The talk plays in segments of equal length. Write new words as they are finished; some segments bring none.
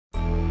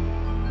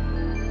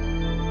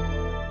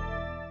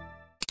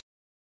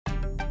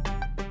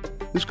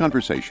This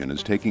conversation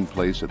is taking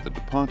place at the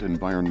DuPont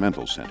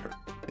Environmental Center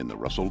in the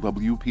Russell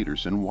W.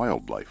 Peterson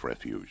Wildlife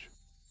Refuge.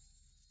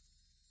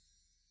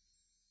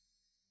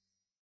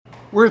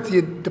 We're at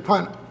the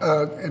DuPont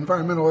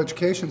Environmental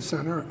Education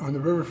Center on the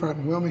riverfront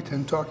in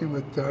Wilmington talking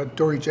with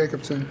Dori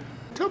Jacobson.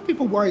 Tell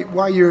people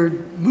why you're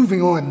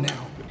moving on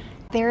now.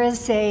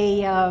 There's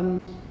a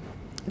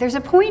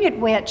point at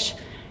which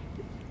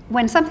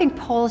when something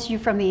pulls you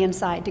from the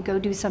inside to go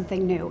do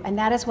something new, and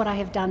that is what I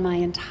have done my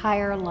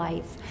entire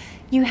life,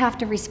 you have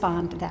to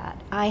respond to that.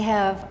 I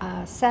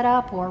have set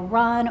up or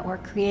run or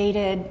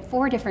created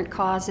 4 different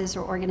causes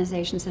or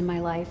organizations in my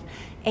life.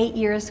 8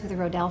 years with the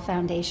Rodel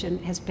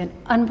Foundation has been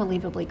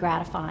unbelievably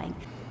gratifying.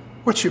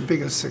 What's your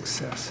biggest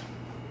success?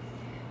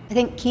 I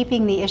think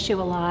keeping the issue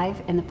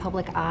alive in the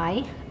public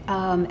eye,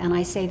 and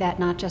I say that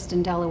not just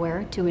in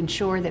Delaware, to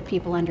ensure that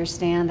people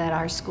understand that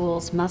our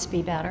schools must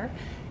be better,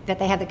 that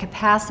they have the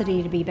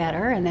capacity to be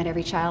better, and that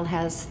every child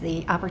has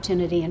the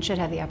opportunity and should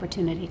have the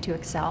opportunity to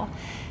excel.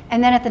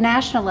 And then at the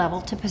national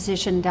level, to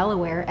position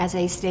Delaware as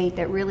a state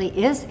that really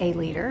is a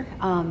leader,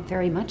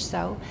 very much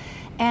so,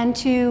 and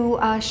to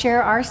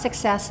share our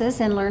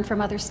successes and learn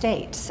from other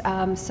states.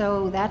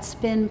 So that's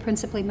been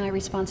principally my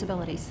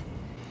responsibilities.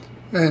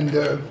 And,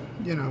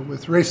 you know,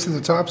 with Race to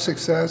the Top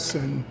success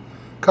and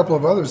a couple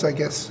of others, I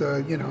guess,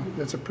 you know,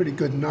 that's a pretty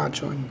good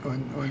notch on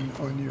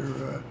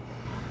your...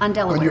 On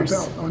Delaware's.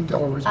 On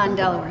Delaware's belt. On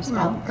Delaware's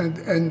belt.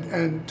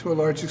 And to a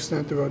large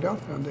extent, the Rodel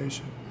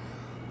Foundation.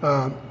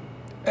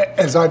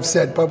 As I've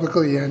said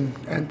publicly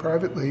and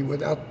privately,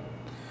 without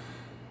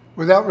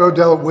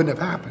Rodel, it wouldn't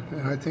have happened.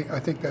 And I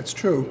think that's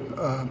true.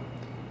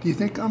 Do you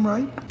think I'm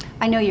right?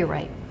 I know you're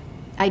right.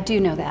 I do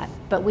know that.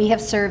 But we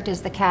have served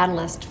as the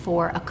catalyst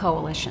for a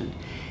coalition.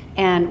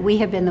 And we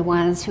have been the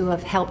ones who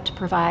have helped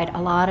provide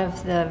a lot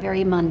of the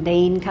very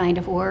mundane kind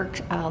of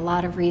work, a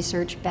lot of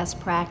research, best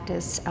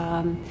practice,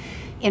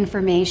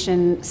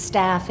 information,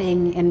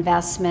 staffing,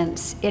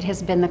 investments. It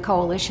has been the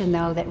coalition,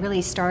 though, that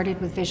really started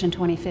with Vision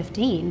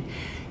 2015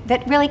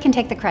 that really can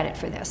take the credit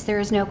for this. There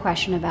is no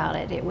question about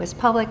it. It was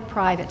public,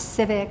 private,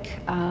 civic.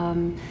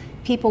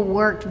 People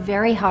worked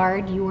very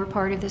hard. You were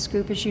part of this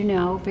group, as you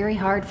know, very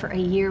hard for a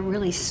year,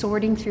 really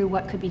sorting through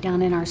what could be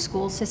done in our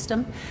school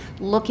system,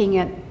 looking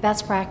at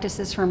best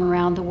practices from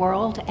around the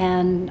world,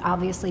 and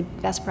obviously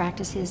best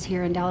practices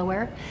here in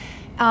Delaware.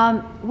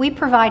 We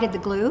provided the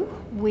glue.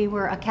 We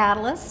were a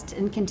catalyst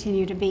and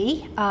continue to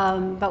be,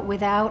 but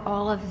without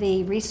all of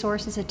the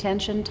resources,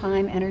 attention,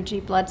 time, energy,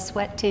 blood,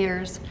 sweat,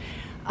 tears,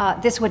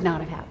 this would not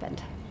have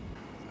happened.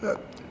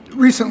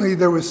 Recently,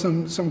 there was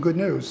some good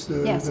news.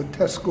 Yes. The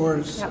test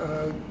scores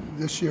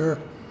this year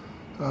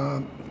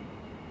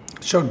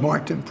showed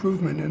marked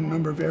improvement in a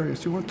number of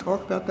areas. Do you want to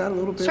talk about that a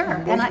little bit?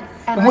 Sure.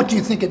 And what do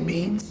you think it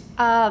means?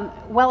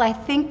 Well, I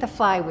think the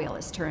flywheel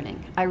is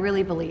turning. I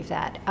really believe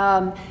that.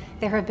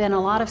 There have been a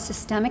lot of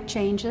systemic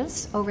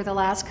changes over the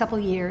last couple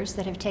years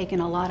that have taken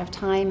a lot of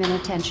time and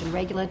attention,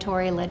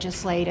 regulatory,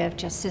 legislative,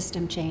 just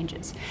system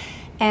changes.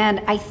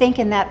 And I think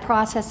in that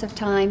process of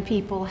time,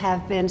 people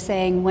have been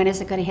saying, when is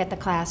it going to hit the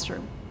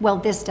classroom? Well,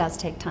 this does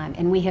take time,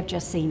 and we have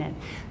just seen it.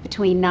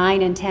 Between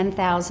 9,000 and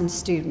 10,000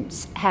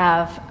 students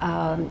have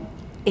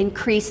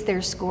increased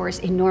their scores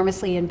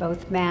enormously in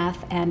both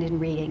math and in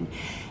reading.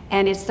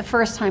 And it's the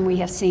first time we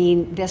have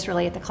seen this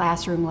really at the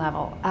classroom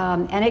level.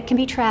 And it can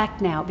be tracked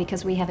now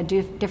because we have a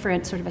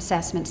different sort of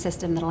assessment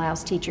system that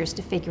allows teachers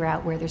to figure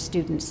out where their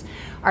students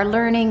are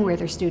learning, where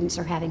their students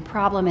are having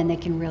problem, and they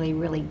can really,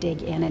 really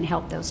dig in and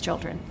help those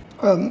children.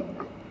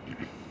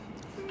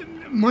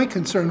 My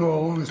concern all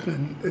along has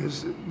been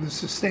is the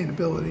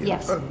sustainability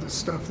Yes. of the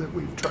stuff that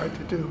we've tried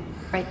to do.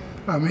 Right.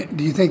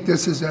 Do you think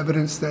this is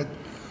evidence that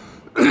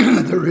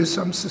there is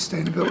some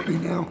sustainability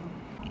now?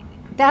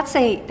 That's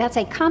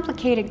a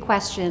complicated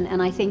question,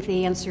 and I think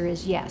the answer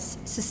is yes.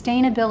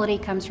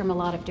 Sustainability comes from a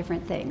lot of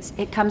different things.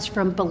 It comes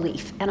from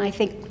belief, and I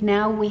think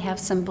now we have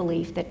some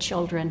belief that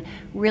children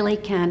really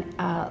can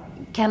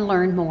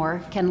learn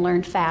more, can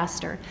learn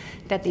faster,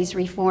 that these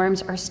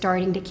reforms are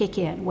starting to kick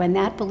in. When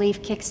that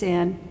belief kicks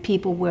in,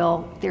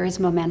 there is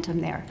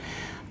momentum there.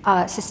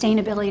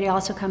 Sustainability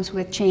also comes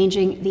with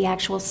changing the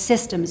actual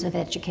systems of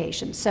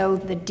education. So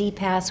the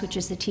DPAS, which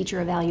is the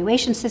teacher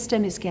evaluation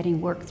system, is getting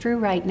worked through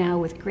right now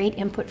with great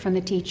input from the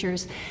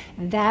teachers.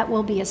 That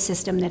will be a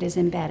system that is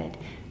embedded.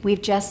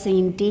 We've just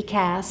seen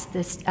DCAS,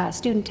 the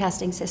student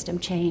testing system,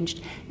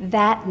 changed.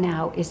 That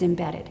now is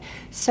embedded.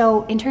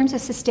 So in terms of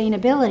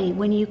sustainability,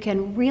 when you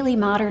can really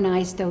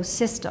modernize those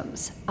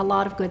systems, a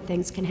lot of good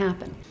things can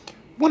happen.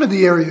 One of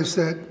the areas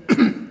that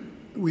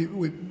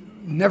we've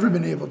never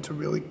been able to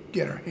really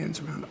get our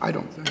hands around, I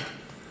don't think,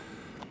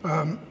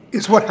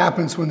 is what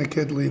happens when the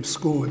kid leaves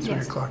school at 3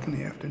 o'clock in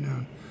the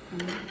afternoon.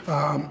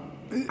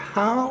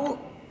 How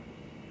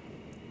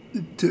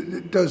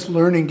does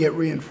learning get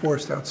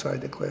reinforced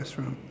outside the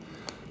classroom?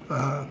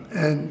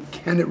 And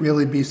can it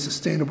really be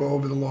sustainable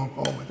over the long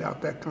haul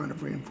without that kind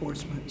of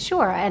reinforcement?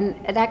 Sure, and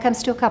that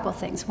comes to a couple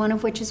things. One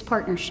of which is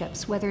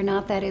partnerships, whether or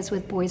not that is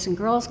with Boys and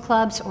Girls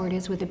Clubs or it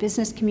is with the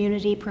business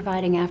community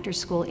providing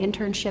after-school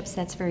internships.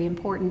 That's very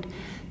important.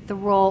 The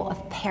role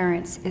of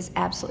parents is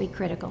absolutely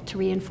critical to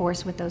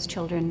reinforce what those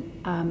children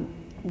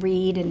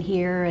read and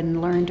hear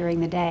and learn during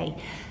the day.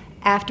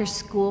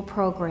 After-school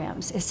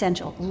programs,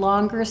 essential.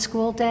 Longer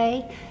school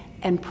day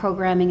and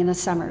programming in the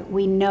summer.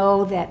 We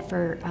know that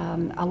for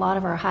a lot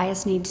of our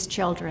highest needs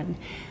children,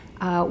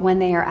 when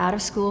they are out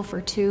of school for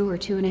 2 or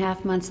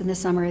 2.5 months in the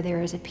summer,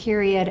 there is a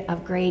period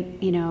of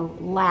great,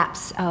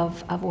 lapse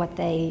of what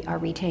they are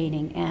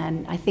retaining,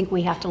 and I think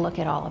we have to look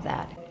at all of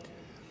that.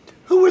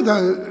 Who are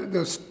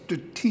the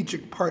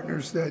strategic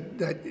partners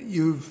that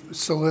you've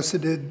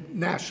solicited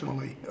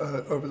nationally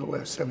over the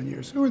last 7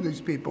 years? Who are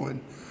these people, and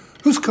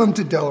who's come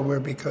to Delaware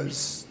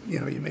because you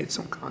made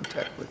some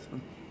contact with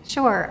them?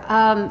 Sure,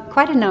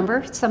 quite a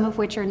number, some of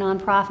which are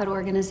nonprofit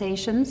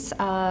organizations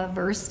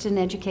versed in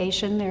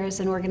education. There's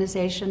an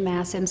organization,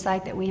 Mass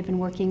Insight, that we have been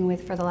working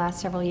with for the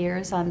last several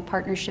years on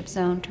partnership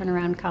zone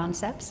turnaround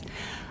concepts.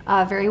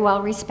 Very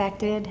well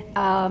respected.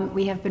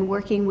 We have been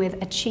working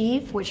with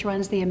Achieve, which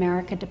runs the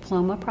America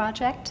Diploma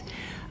Project.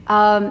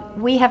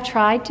 We have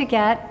tried to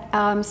get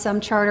some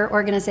charter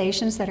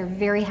organizations that are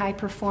very high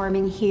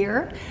performing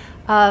here,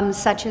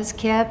 such as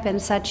KIP and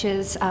such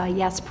as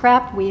Yes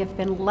Prep. We have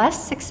been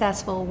less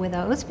successful with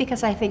those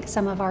because I think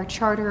some of our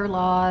charter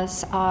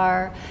laws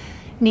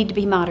need to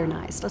be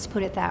modernized, let's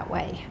put it that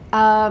way.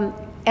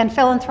 And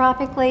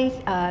philanthropically,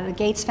 the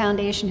Gates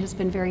Foundation has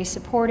been very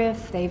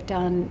supportive. They've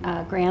done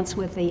grants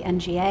with the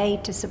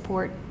NGA to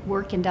support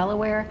work in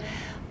Delaware.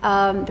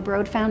 The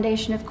Rodel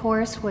Foundation, of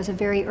course, was a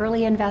very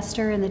early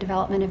investor in the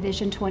development of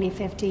Vision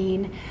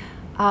 2015.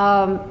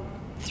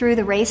 Through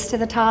the Race to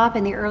the Top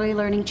and the Early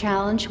Learning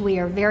Challenge, we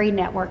are very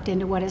networked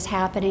into what is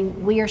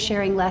happening. We are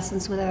sharing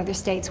lessons with other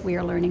states. We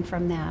are learning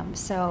from them.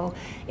 So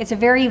it's a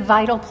very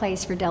vital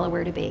place for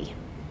Delaware to be.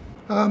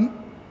 I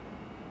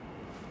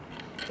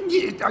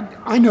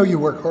know you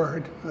work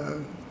hard.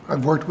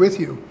 I've worked with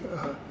you.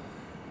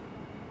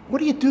 What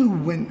do you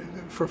do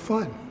for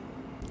fun?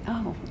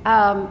 Oh,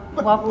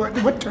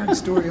 what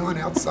turns Dori on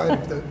outside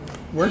of the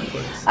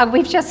workplace?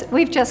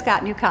 We've just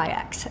got new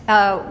kayaks.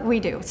 We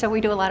do. So we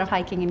do a lot of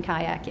hiking and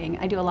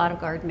kayaking. I do a lot of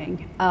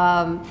gardening.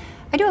 I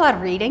do a lot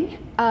of reading.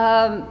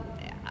 I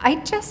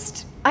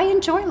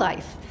enjoy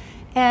life.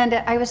 And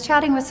I was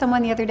chatting with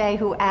someone the other day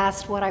who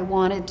asked what I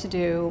wanted to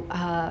do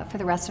for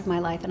the rest of my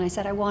life. And I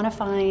said, I want to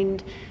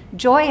find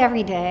joy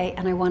every day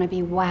and I want to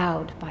be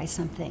wowed by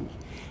something.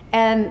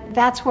 And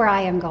that's where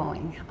I am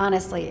going,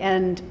 honestly.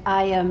 And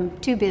I am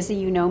too busy,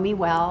 you know me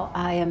well.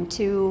 I am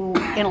too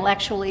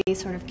intellectually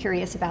sort of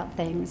curious about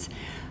things.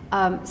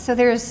 So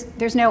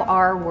there's no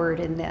R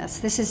word in this.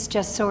 This is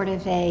just sort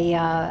of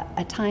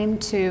a time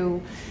to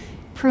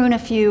prune a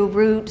few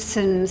roots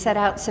and set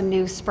out some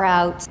new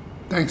sprouts.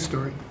 Thanks,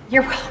 Dori.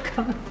 You're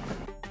welcome.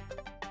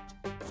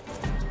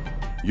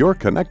 You're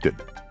connected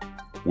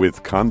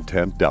with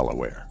Content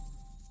Delaware.